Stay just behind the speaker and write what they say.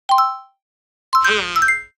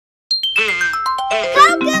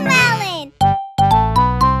CoComelon!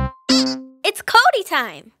 It's Cody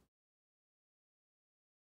time!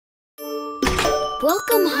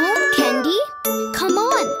 Welcome home, Kendi. Come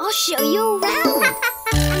on, I'll show you around.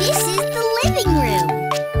 This is the living room.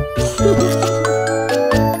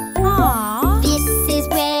 Aww. This is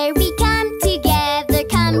where we come together,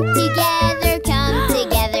 come together, come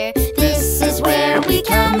together. This is where we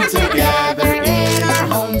come together in our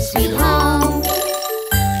home sweet home.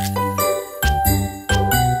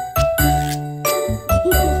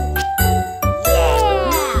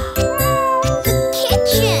 The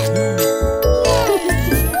kitchen.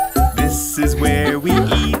 This is where we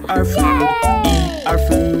eat our food, eat our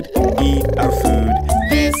food, eat our food.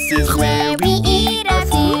 This is where we eat our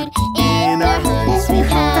food in our home sweet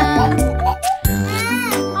home.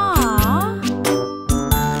 Aww.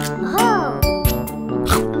 Oh.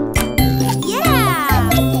 Yeah!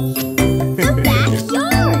 The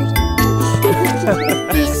backyard!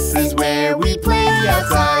 This is where we play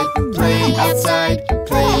outside, play outside,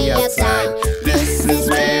 play outside. This is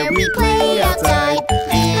where we play outside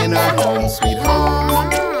in our home sweet home.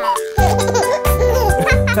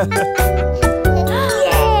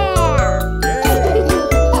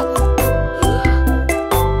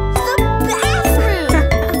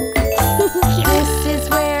 This is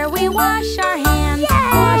where we wash our hands,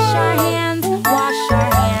 wash our hands, wash our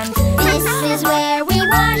hands. This is where we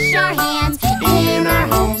wash our hands in our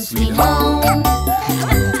home sweet home.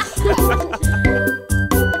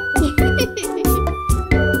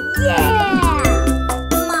 Yeah!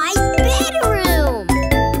 My bedroom!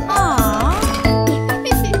 Aww.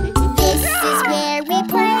 This is where we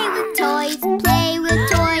play with toys, play with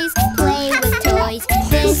toys, play with toys.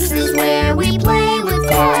 This is where we play with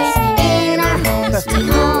toys in our home sweet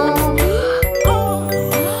home.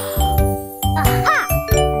 Aha!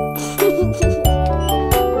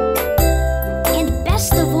 And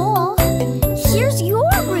best of all, here's your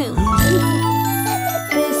room.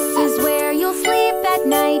 This is where you'll sleep at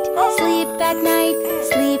night, sleep at night,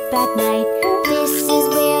 sleep at night. This is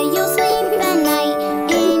where you'll sleep at night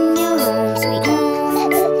in your home sweet home.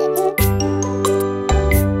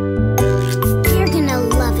 You're gonna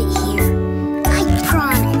love it here, I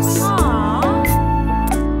promise. Aww.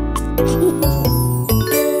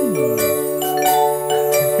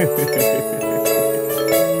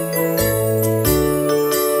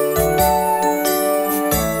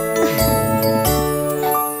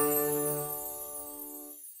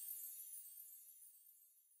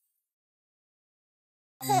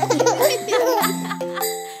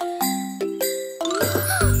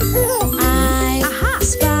 I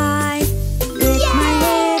spy with my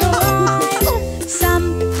little eye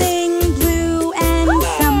something blue and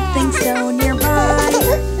something so nearby.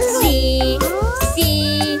 See,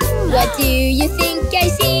 what do you think I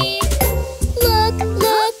see? Look,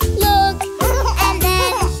 look, look, and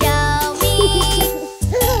then show me.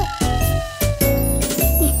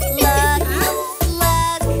 Look,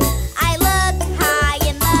 look, I look high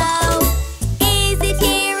and low. Is it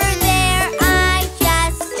here or there? I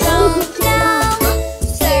just don't know.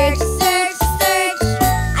 Search, search, search,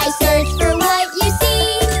 I search for what you see.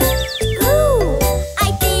 Ooh, I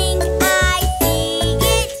think I see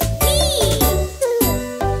it's me.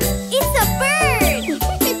 It's a bird.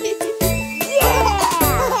 Yeah.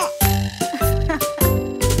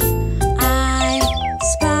 I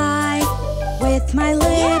spy with my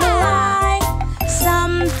little eye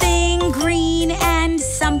something green and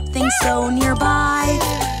something so nearby.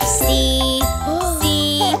 See,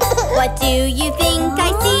 what do you think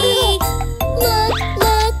I see? Look,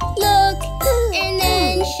 look, look, and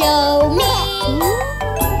then show me.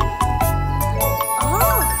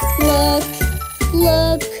 Look,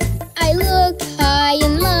 look, I look high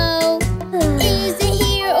and low. Is it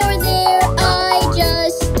here or there? I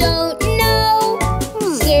just don't know.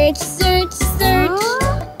 Search, search, search,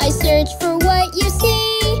 I search for what you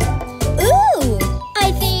see. Ooh,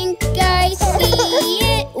 I think I see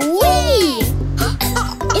it. Wee!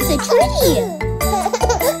 It's a tree!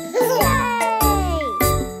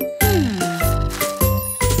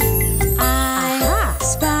 I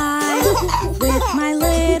spy with my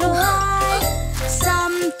little eye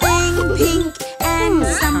something pink and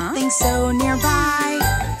something so nearby.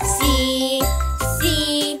 See,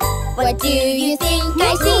 what do you think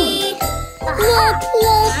I see? Look,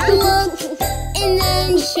 look, look, and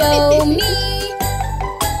then show me.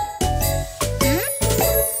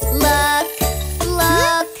 Look,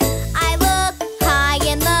 look, I look high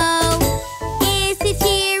and low. Is it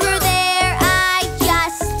here or there? I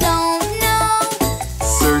just don't know.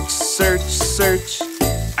 Search, search, search.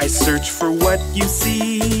 I search for what you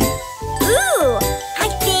see. Ooh! I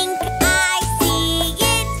think I see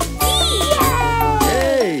it.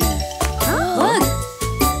 Yay! Look!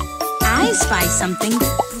 I spy something.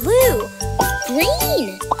 Blue,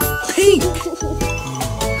 green, Pink!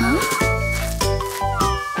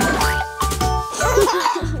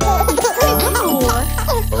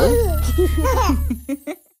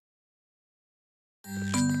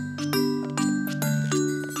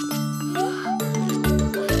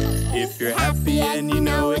 If you're happy and you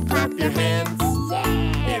know it, clap your hands.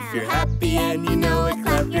 If you're happy and you know it,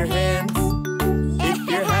 clap your hands. If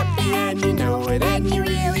you're happy and you know it, and you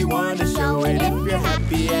really want to show it. If you're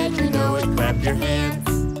happy and you know it, clap your hands.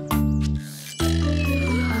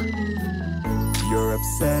 You're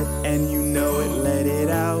upset and you know it, let it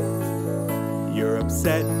out. You're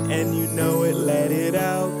upset and you know it, let it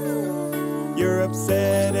out. You're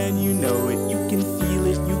upset and you know it, you can feel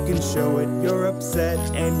it, you can show it. You're upset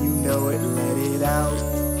and you know it, let it out.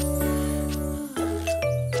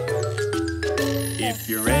 If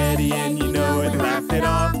you're ready and you know it, laugh it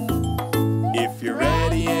off. If you're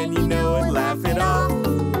ready and you know it, laugh it off.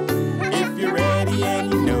 If you're ready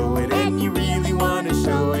and you know it, and you really want to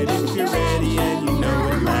show it. If you're ready and you know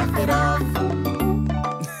it, laugh it off.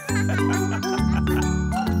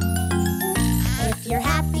 If you're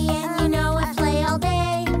happy and you know it, play all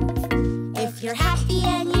day. If you're happy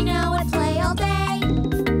and you know it, play all day.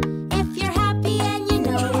 If you're happy and you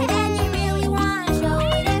know it, and you really want to show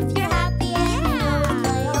it. If you're happy and you know it,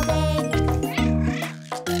 play all day.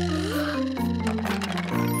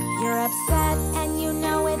 You're upset and you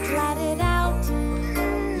know it, let it out.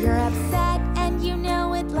 You're upset and you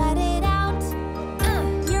know it, let it out.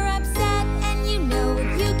 You're upset and you know it,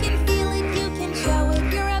 you can feel it, you can show it.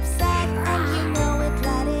 You're upset and you know it,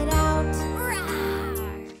 let it out.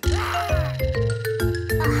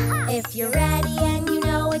 If you're ready and you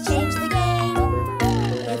know it, change the game.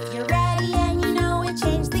 If you're ready and you know it,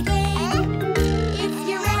 change the game. If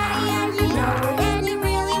you're ready and you know it, and you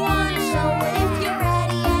really want to show it. If you're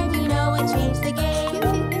ready and you know it, change the game.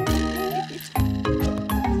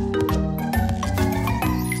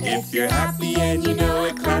 If you're happy and you know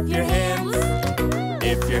it, clap your hands.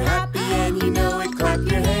 If you're happy and you know it, clap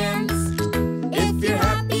your hands. If you're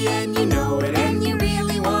happy and you know it, and you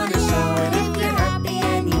really want to show it. If you're happy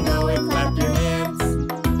and you know it, clap your hands.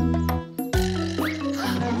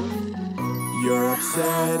 You're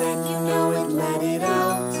upset and you know it, let it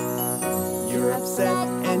out. You're upset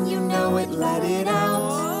and you know it, let it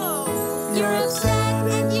out. You're upset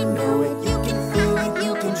and you know it, you can feel it,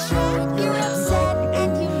 you can show it. You're upset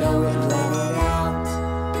and you know it, let it out.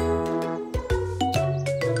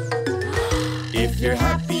 If you're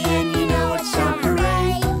happy and you know it, shout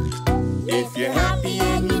hooray. If you're happy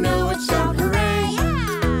and you know it, shout hooray.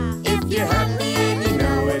 If you're happy and you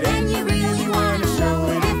know it, and you really want to show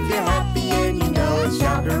it. If you're happy and you know it,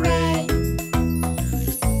 shout hooray.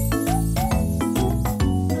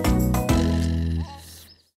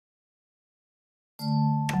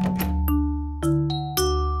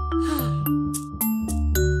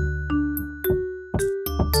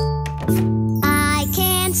 I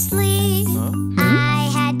can't sleep. I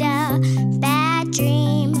had a bad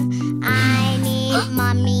dream. I need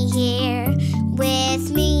mommy here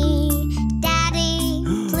with me. Daddy,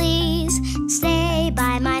 please stay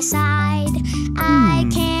by my side. I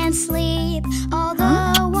can't sleep,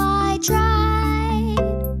 although I tried.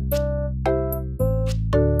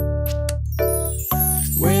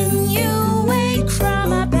 When you wake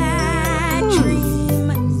from a bad dream,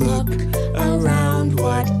 look around,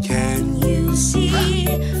 what can you see?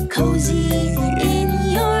 Cozy in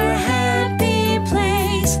your happy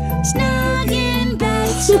place, snug in bed,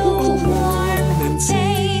 so warm and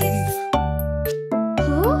safe.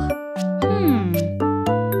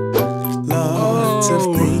 Lots of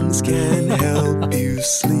things can help you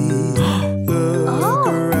sleep. Look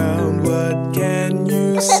around, what can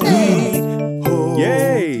you see? Hold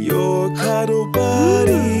your cuddle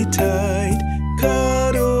buddy tight.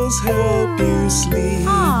 Cuddles help you sleep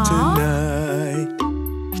tonight.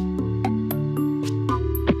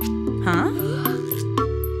 Huh?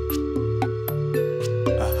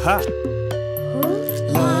 Aha!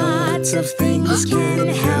 Lots of things can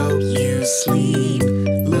help you sleep.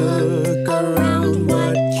 Look around,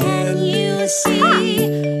 what can you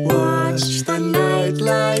see? Watch the night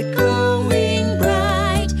light glowing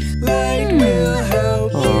bright. Light will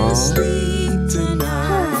help you sleep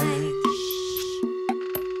tonight.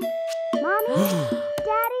 Mommy?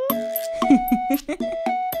 Daddy?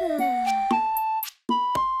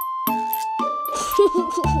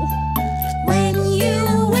 When you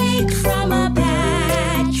wake from a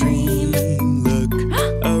bad dream, look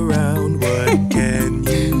around, what can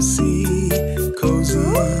you see?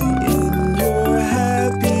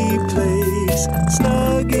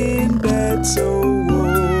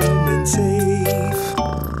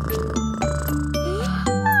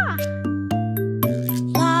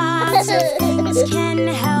 of things can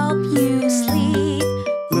help you sleep.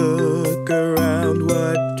 Look around,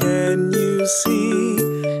 what can you see?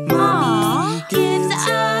 Mommy gives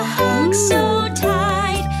a hug so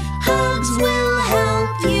tight. Hugs will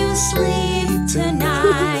help you sleep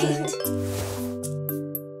tonight.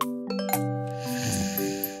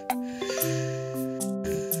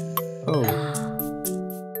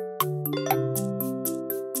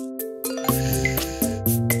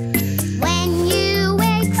 When you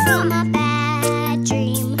wake from a bad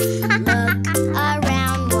dream, look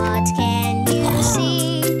around, what can you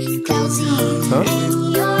see? Cozy in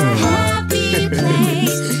your happy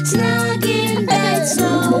place, snug in bed so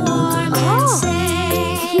warm and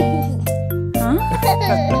safe.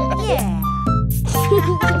 Yeah.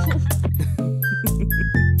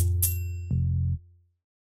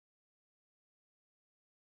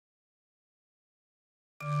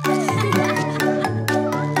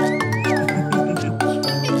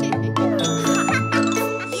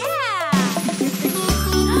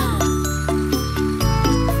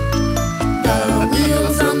 The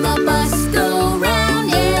wheels on the bus go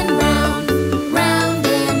round and round, round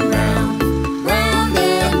and round, round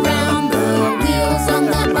and round. The wheels on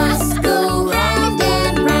the bus go round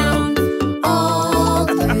and round, all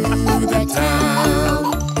through the town.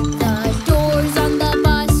 The doors on the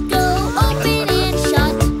bus go open and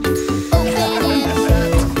shut, open and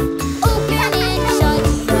shut, open and shut.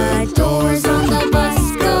 The doors on the bus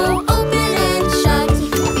go open and shut,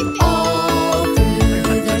 all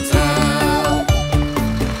through the town.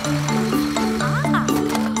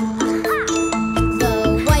 The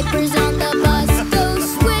wipers on the bus go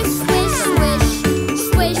swish, swish, swish,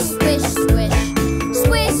 swish, swish, swish,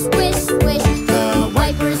 swish, swish, swish. The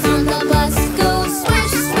wipers on the bus go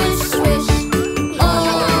swish, swish, swish,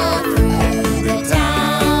 all through the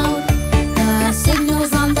town. The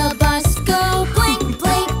signals on the bus go blink,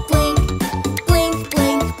 blink, blink, blink,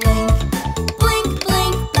 blink, blink, blink,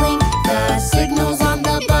 blink, blink. The signals on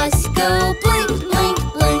the bus go blink, blink,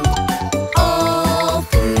 blink, all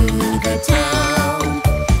through the town.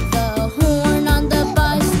 The horn on the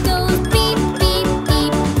bus goes beep, beep,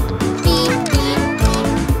 beep, beep, beep, beep,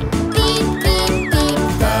 beep, beep, beep.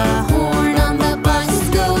 The horn on the bus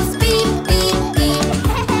goes beep, beep, beep,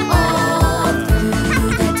 all through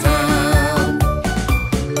the town.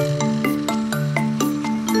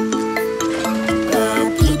 The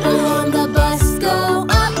people on the bus go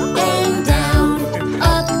up and down,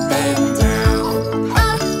 up and down,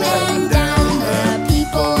 up and down. The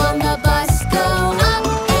people on the bus go up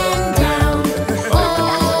and down,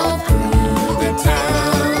 all through the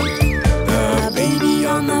town. The baby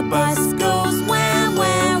on the bus goes wah,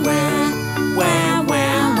 wah, wah, wah, wah,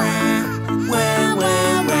 wah, wah,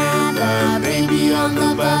 wah, wah. The baby on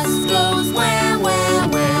the bus goes wah, wah,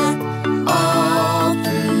 wah, all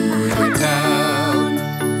through the town.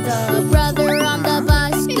 The brother on the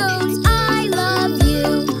bus goes, I love you,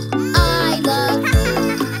 I love you,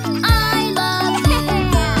 I love you.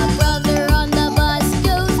 The brother on the bus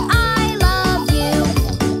goes, I love you,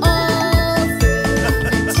 all through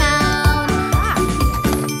the town.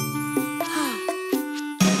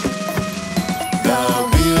 The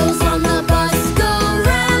wheels on the bus go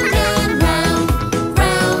round and round,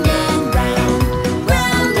 round and round,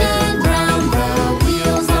 round and round. The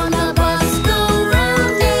wheels on the bus go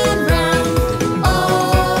round and round,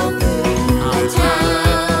 all through the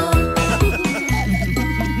town.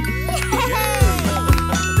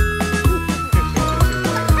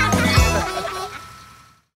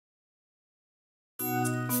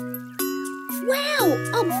 Wow,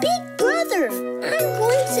 a big brother! I'm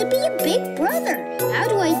going to be a big brother. How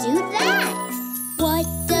do I do that? What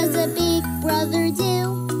does a big brother do?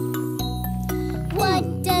 What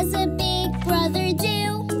does a big brother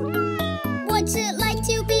do? What's it like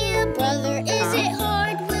to be a brother? Is it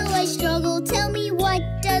hard? Will I struggle? Tell me, what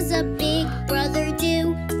does a big brother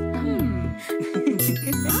do?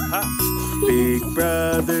 Big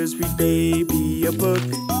brothers read baby a book.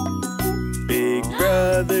 Big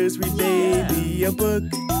brothers read baby a book.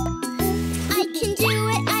 I can do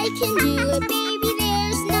it, baby,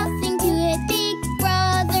 there's nothing to it. Big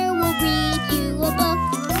brother will read you a book.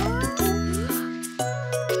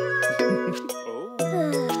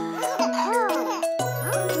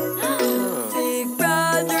 Big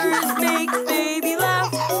brothers make baby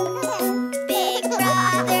laugh. Big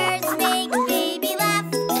brothers make baby laugh.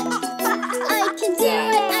 I can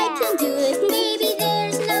do it, baby,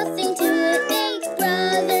 there's nothing to it. Big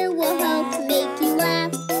brother will help make you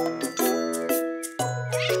laugh.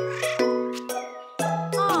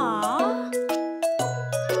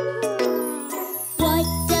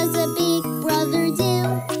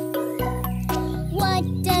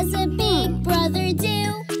 a big brother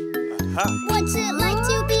do? What's it like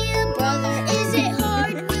to be a brother? Is it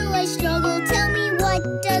hard? Will I struggle? Tell me, what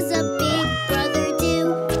does a big brother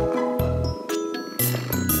do?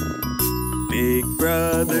 Big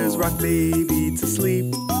brothers rock baby to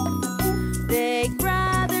sleep. Big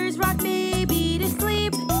brothers rock baby to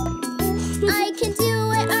sleep. I can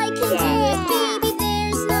do it, I can do it, baby,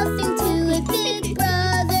 there's nothing to it. Big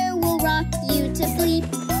brother will rock you to sleep.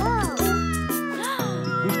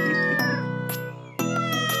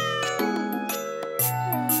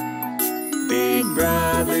 Big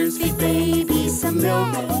brothers feed baby some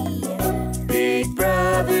milk. Big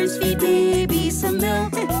brothers feed baby some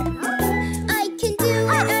milk. I can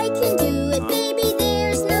do it, baby,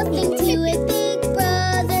 there's nothing to it. Big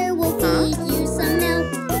brother will feed you some milk.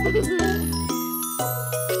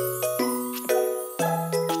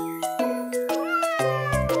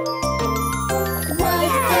 What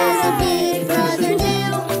does a big brother do?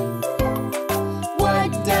 What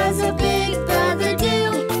does a big brother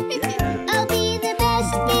do? I'll be the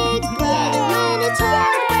best big brother when it's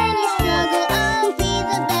hard, when you struggle. I'll be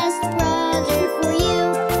the best brother for you.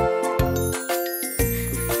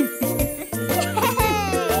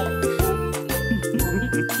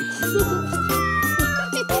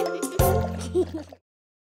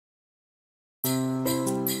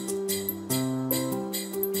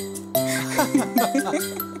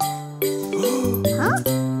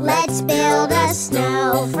 Let's build a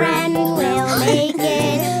snow friend, we'll make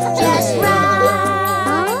it just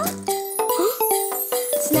right.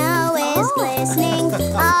 Snow is glistening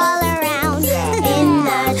all around, in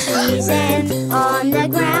the trees and on the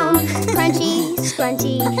ground. Crunchy,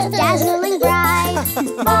 scrunchy, dazzling bright,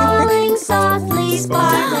 falling softly,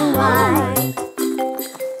 sparkling white.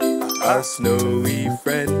 Our snowy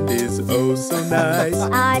friend is oh so nice.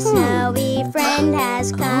 Our snowy friend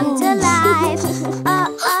has come to life.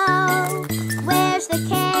 Uh-oh, where's the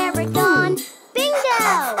carrot gone?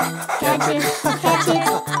 Bingo! Catch it,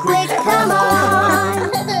 quick, come on!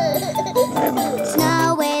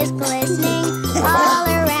 Snow is glistening all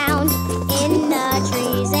around, in the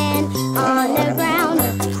trees and on the ground.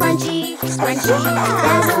 Crunchy, scrunchy,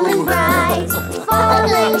 dazzling bright,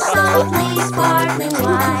 falling softly, sparkling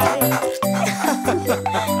white.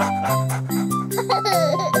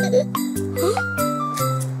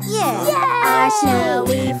 Our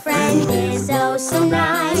snowy friend is oh so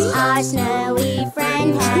nice. Our snowy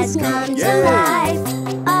friend has come to life.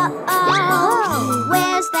 Uh-oh,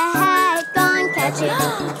 where's the hat gone?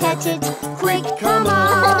 Catch it, quick, come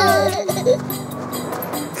on!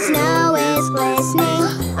 Snow is glistening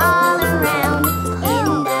all around, in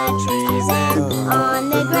the trees and on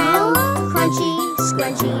the ground. Crunchy,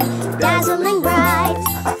 scrunchy, dazzling bright,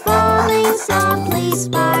 falling softly,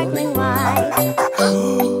 sparkling white.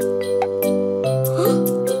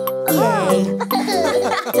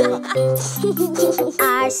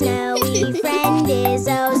 Our snowy friend is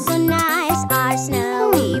oh so nice. Our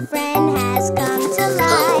snowy friend has come to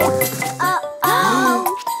life. Uh-oh,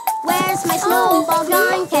 where's my snowball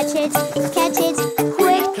gone? Catch it,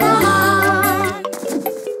 quick, come on!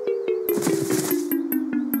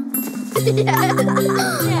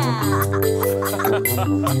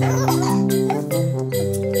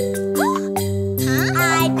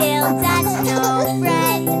 I built that snow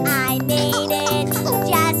friend. I made it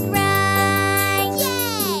just right.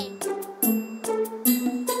 Yay!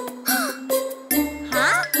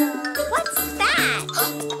 Huh? What's that?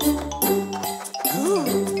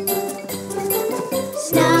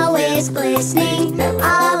 Snow is glistening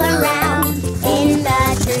all around, in the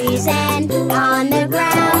trees and on the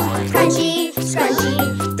ground. Crunchy, scrunchy,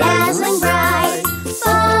 dazzling bright,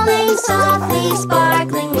 falling softly,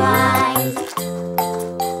 sparkling white.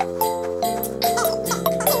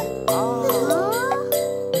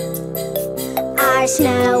 Our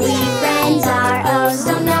snowy friends are oh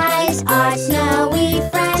so nice. Our snowy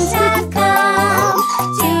friends have come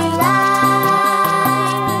to life.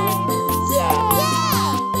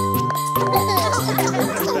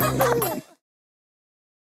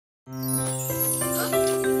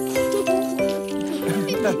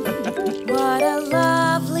 What a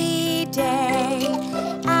lovely day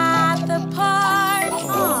at the park.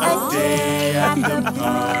 A day at the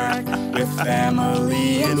park with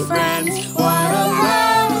family and friends. What a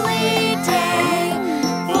lovely day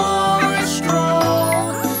For a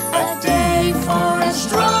stroll, a day for a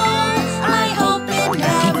stroll. I hope it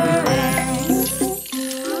never ends.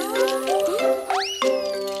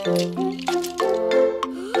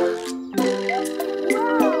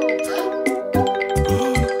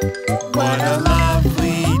 what a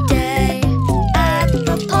lovely day at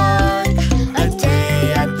the park. A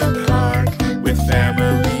day at the park with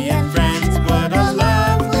family and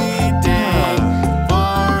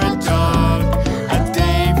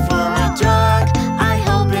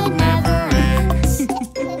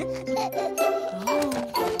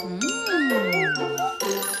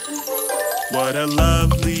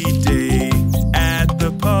lovely day at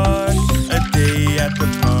the park. A day at the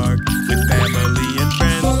park with family and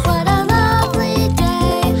friends. What a lovely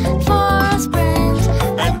day for a sprint.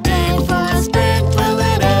 A day for a sprint, will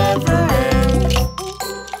it ever end?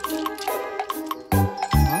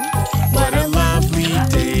 What a lovely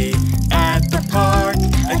day at the park.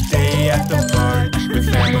 A day at the park with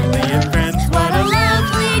family and friends. What a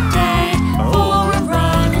lovely day for a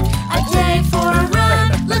run. A day for a run,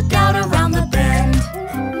 look out around the bend.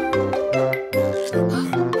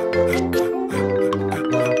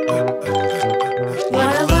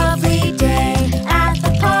 What a lovely day at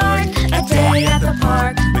the park. A day at the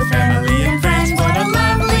park with family and friends. What a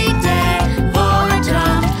lovely day for a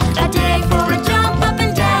jump. A day for a jump up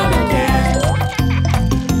and down again.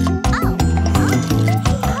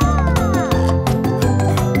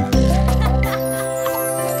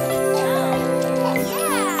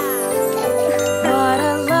 What a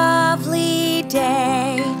lovely day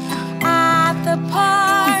at the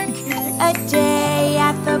park. A day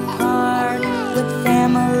at the park with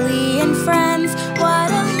family and friends. What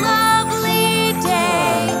a lovely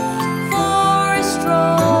day for a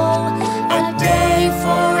stroll. A day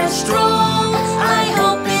for a stroll. I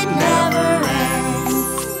hope it never ends.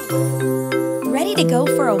 Ready to go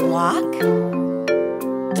for a walk?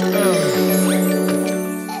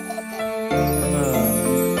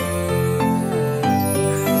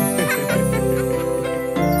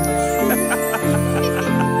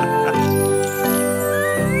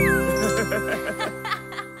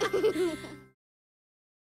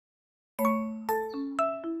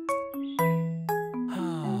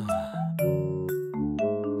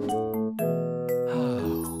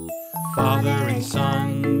 Father and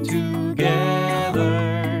son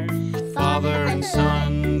together. Father and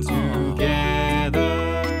son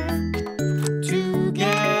together.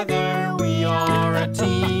 Together we are a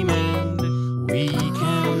team and we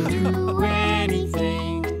can do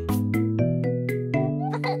anything.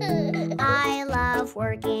 I love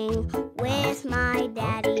working with my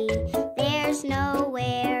daddy. There's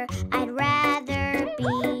nowhere I'd rather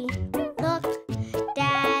be. Look,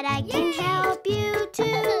 Dad, I can help you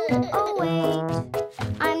too. Oh wait,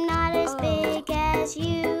 I'm not as big as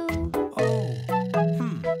you.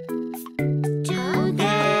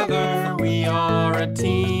 Together we are a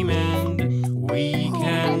team and we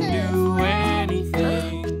can do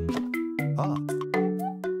anything.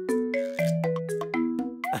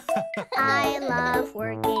 I love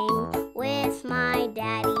working with my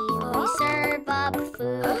daddy. We serve up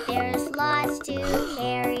food, there's lots to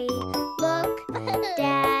carry. Look,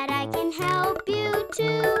 Dad, I can help you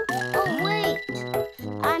too. Oh wait,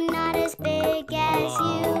 I'm not as big as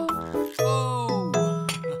you.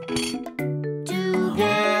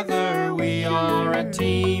 Together we are a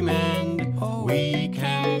team and we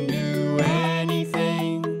can do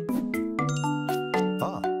anything.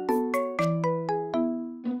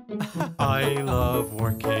 I love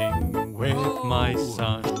working with my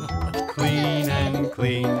son. Clean and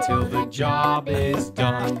clean till the job is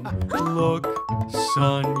done. Look,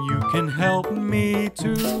 son, you can help me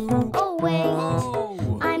too. Oh wait,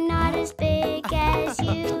 I'm not as big as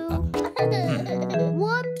you.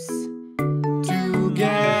 Whoops.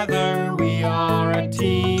 Together we are a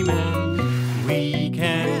team and we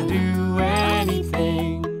can do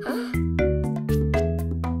anything.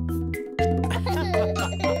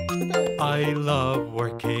 I love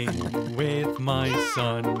working with my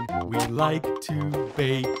son. We like to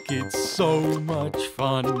bake, it's so much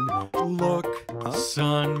fun. Look,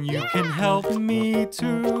 son, you can help me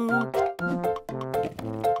too.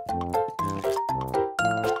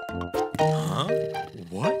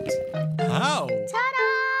 What? How? Ta-da!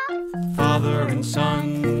 Father and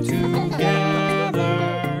son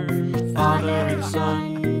together. Father and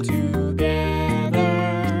son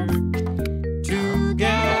together.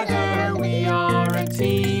 Together we are a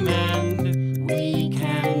team and we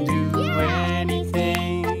can do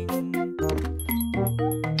anything.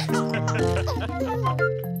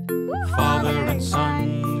 Father and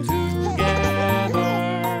son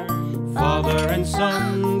together. Father and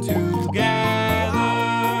son together.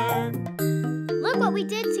 Look what we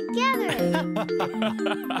did together.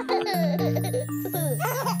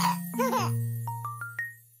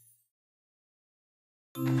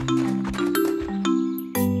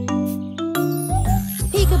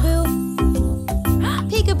 Peekaboo.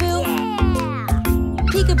 Peekaboo.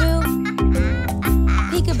 Peekaboo.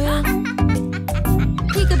 Peekaboo.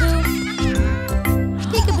 Peekaboo.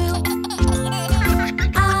 Peekaboo.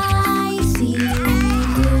 I see you.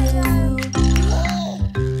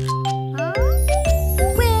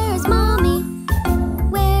 Where's Mommy?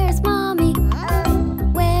 Where's Mommy?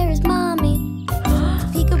 Where's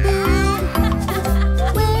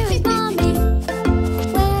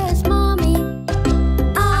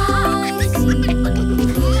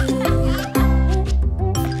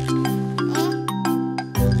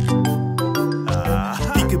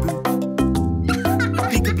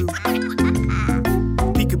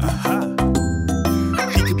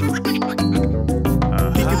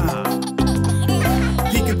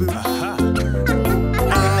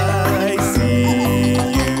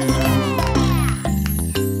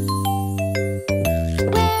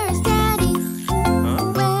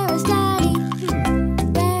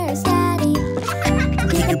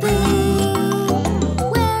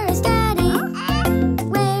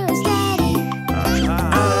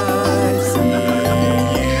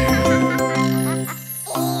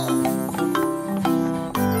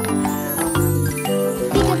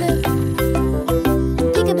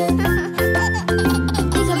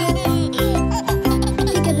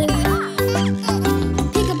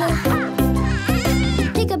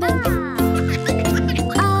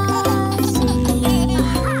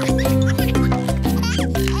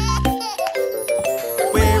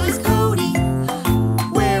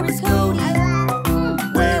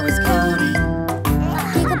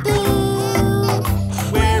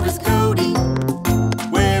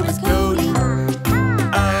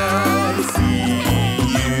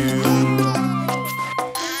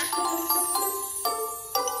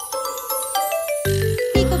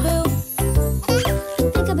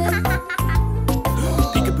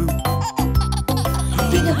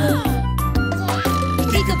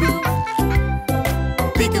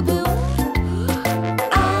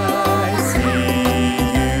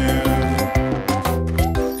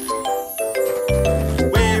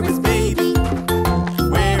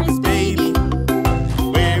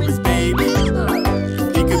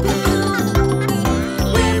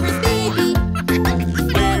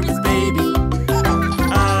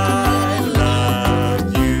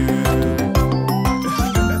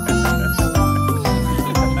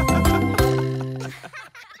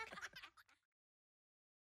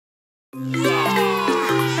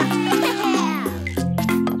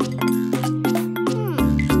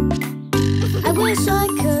wish I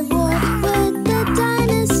could walk with the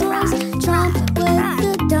dinosaurs, jump with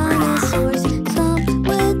the dinosaurs, stomp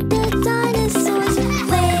with the dinosaurs,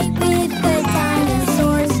 play with the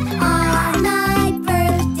dinosaurs on my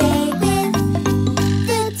birthday with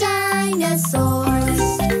the dinosaurs.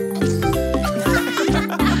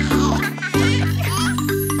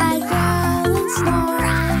 I'd growl and snore,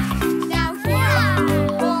 now hear me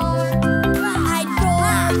roar. I'd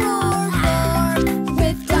roar, roar, roar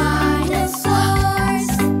with dinosaurs.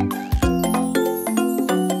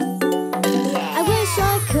 I wish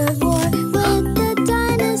I could roar with the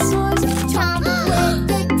dinosaurs, chomp with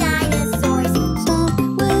the dinosaurs, stomp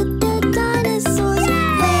with the dinosaurs,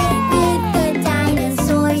 play with the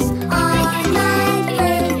dinosaurs on my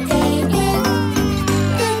birthday with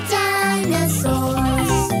the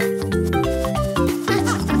dinosaurs.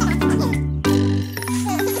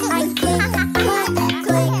 I click, clack,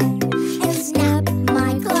 click, and snap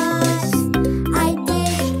my claws. I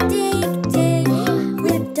dig, dig, dig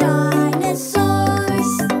with dinosaurs.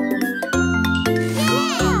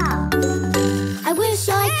 I wish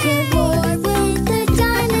I could roar with the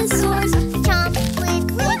dinosaurs, chomp with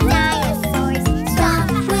the dinosaurs, stomp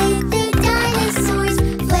with the dinosaurs,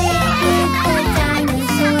 play with the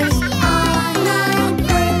dinosaurs on my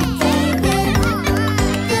birthday with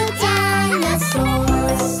the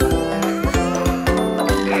dinosaurs.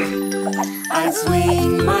 I'd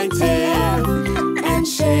swing my tail and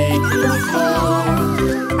shake the floor.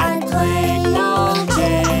 I'd play all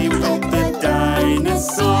day with the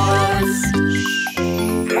dinosaurs.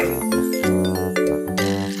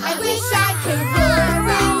 I wish I could roar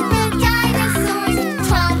with the dinosaurs,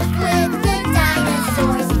 chomp with the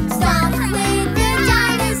dinosaurs, stomp with the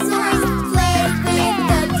dinosaurs, play with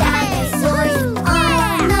the dinosaurs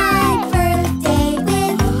on my birthday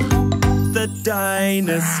with The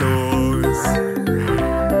dinosaurs.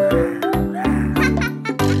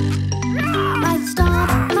 I'd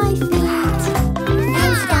stomp my feet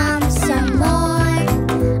and stomp some more.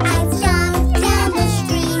 I'd jump down the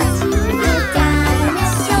street with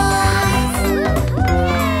dinosaurs.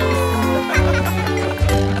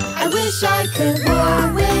 I wish I could roar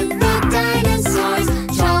with the dinosaurs,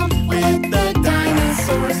 chomp with the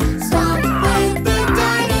dinosaurs, stomp with the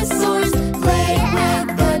dinosaurs, play with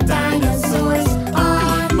the dinosaurs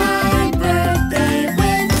on my birthday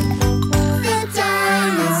with the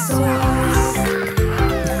dinosaurs.